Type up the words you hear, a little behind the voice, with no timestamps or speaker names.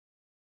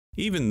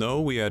Even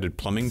though we added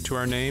plumbing to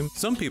our name,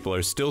 some people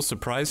are still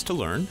surprised to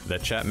learn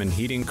that Chapman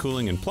Heating,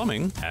 Cooling, and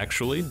Plumbing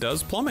actually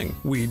does plumbing.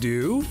 We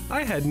do?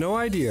 I had no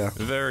idea.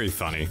 Very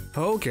funny.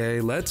 Okay,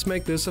 let's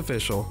make this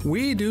official.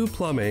 We do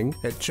plumbing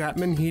at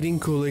Chapman Heating,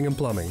 Cooling, and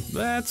Plumbing.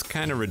 That's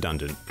kind of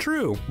redundant.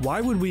 True.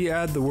 Why would we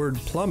add the word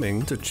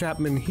plumbing to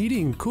Chapman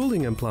Heating,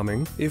 Cooling, and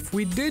Plumbing if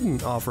we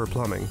didn't offer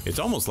plumbing? It's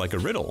almost like a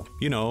riddle.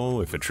 You know,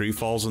 if a tree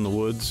falls in the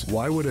woods.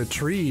 Why would a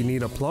tree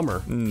need a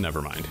plumber?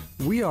 Never mind.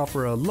 We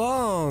offer a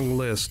long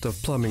list of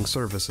plumbing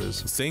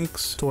services.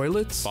 Sinks,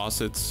 toilets,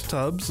 faucets,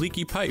 tubs,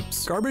 leaky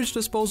pipes, garbage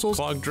disposals,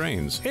 clogged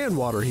drains, and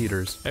water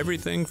heaters.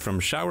 Everything from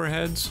shower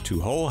heads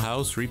to whole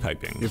house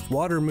repiping. If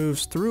water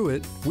moves through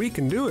it, we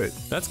can do it.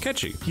 That's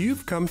catchy.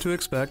 You've come to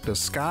expect a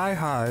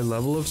sky-high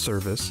level of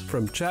service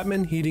from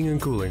Chapman Heating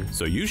and Cooling.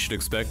 So you should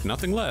expect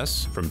nothing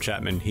less from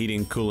Chapman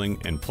Heating, Cooling,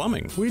 and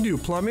Plumbing. We do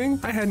plumbing?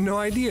 I had no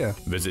idea.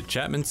 Visit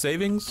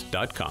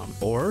chapmansavings.com.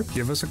 Or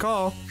give us a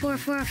call.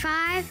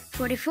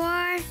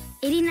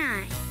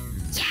 445-4489.